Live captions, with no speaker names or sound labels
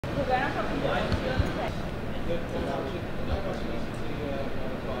What's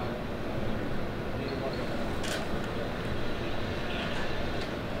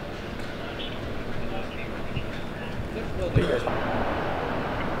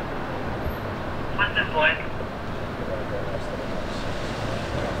this point?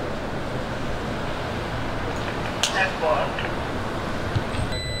 That's one.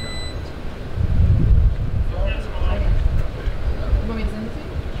 You want me to send it to you?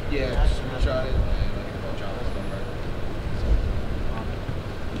 Yeah, just screenshot it and I can call John's number.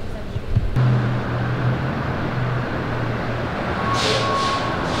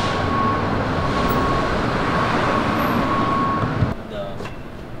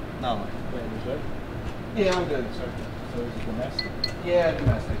 No. Yeah, I'm good, sir. So it's domestic? Yeah,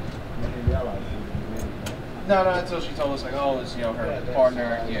 domestic. You didn't realize it. No, until she told us, like, oh, it's, you know, her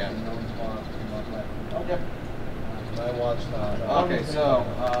partner, yeah. Okay. I watched Okay, so,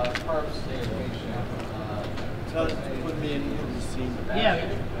 perps, information, put me in the scene. Yeah.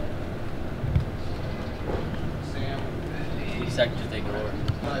 Sam. Second, just take it over.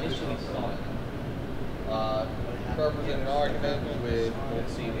 Perp was in an argument with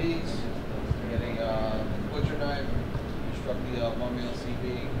CVs, getting a butcher knife. He struck the one male CV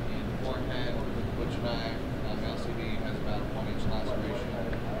in the forehead with the butcher knife. Male CV has about a 1-inch laceration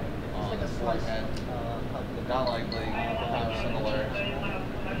on the forehead. Not likely, kind of similar.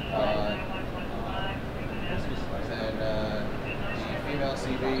 Then the female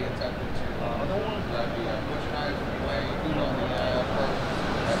CV attempted to grab the butcher knife away on the perp.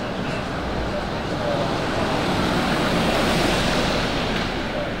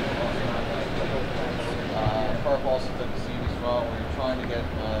 Perp also took the CV as well. We were trying to get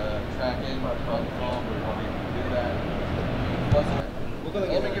tracking on the phone, but we weren't able to do that.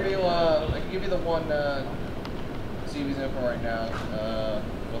 Let me give you, I can give you the one CV's info right now.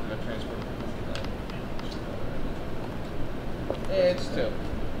 We'll get transfer. It's 2.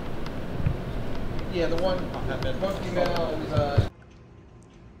 Yeah, the one female is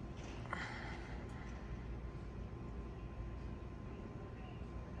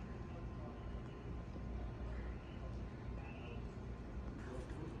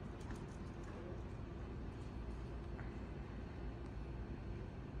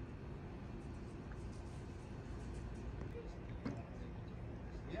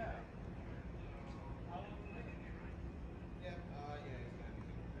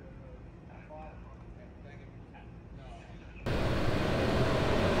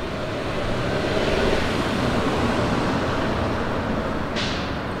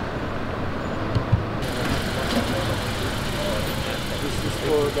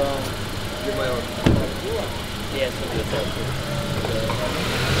Yes, we'll do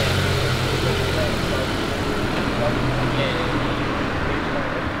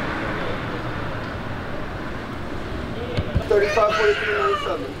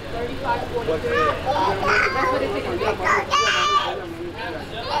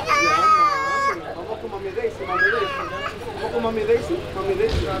Mami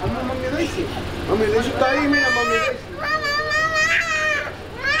Daisy está ahí, mira, Mami Daisy.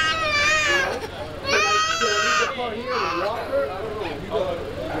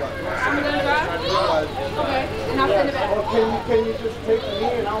 I'm gonna drive? Okay, and I'll send it back. Or can you just take me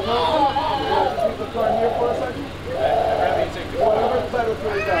and I'll help you? Take the car here for a second? Whatever's better for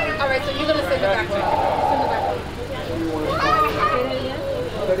you guys. Alright, so you're gonna send it back to me. Send it back to me. Say that again?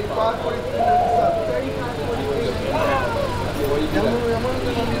 35, 43, 97. 35, 43, 97.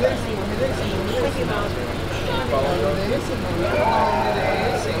 Mami Daisy. Thank you, Mom.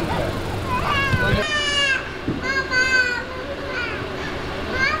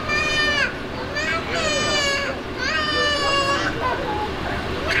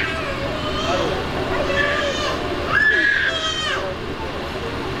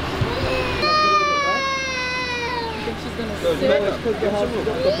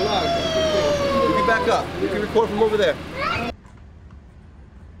 You can back up. You can record from over there.